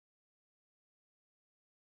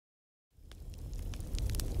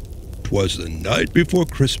'Twas the night before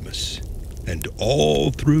Christmas, and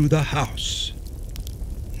all through the house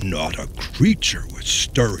not a creature was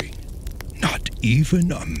stirring, not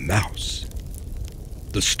even a mouse.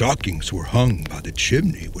 The stockings were hung by the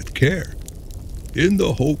chimney with care, in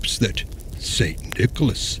the hopes that St.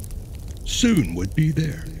 Nicholas soon would be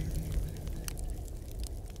there.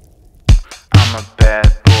 I'm a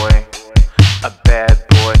bad boy,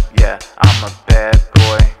 yeah, I'm a bad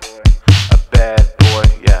boy,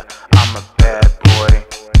 yeah, I'm a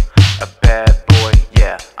bad boy,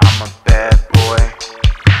 yeah, I'm a bad boy.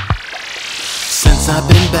 Since I've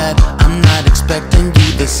been bad, I'm not expecting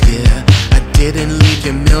you this year. I didn't leave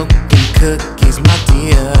you milk and cookies, my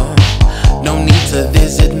dear. No need to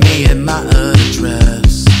visit me at my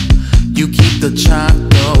address. You keep the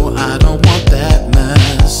choco, I don't want that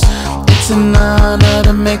mess. It's an honor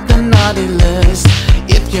to make the naughty list.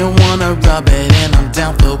 If you wanna rub it in, I'm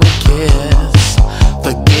down for a kiss.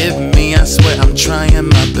 Forgive me, I swear I'm trying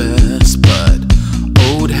my best, but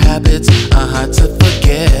old habits are hard to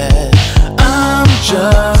forget. I'm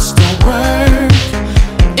just a work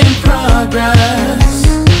in progress.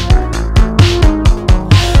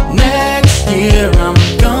 Next year I'm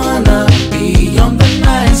gonna be on the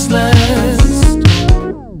nice list.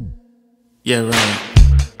 Yeah, right.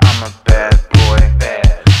 I'm a bad boy,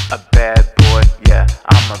 yeah, I'm a bad boy, yeah,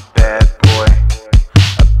 I'm a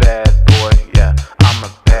bad boy, yeah, I'm a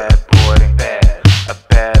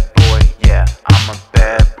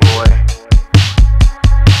bad boy.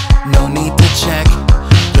 No need to check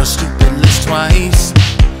your stupid list twice.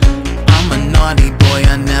 I'm a naughty boy,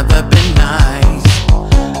 I never been nice.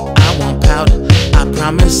 I won't pout, I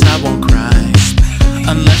promise I won't cry,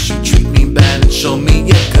 unless you treat me bad and show me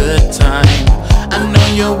a good time. I know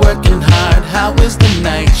you're working hard, how is the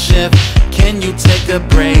night shift? Can you take a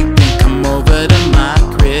break and come over to my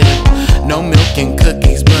crib? No milk and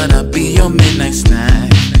cookies, but I'll be your midnight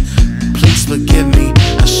snack. Please forgive me,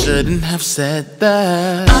 I shouldn't have said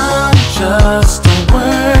that. I'm just a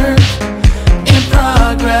work in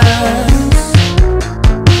progress.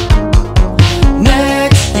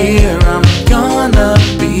 Next year I'm gonna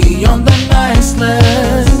be on the nice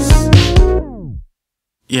list.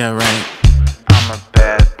 Yeah, right.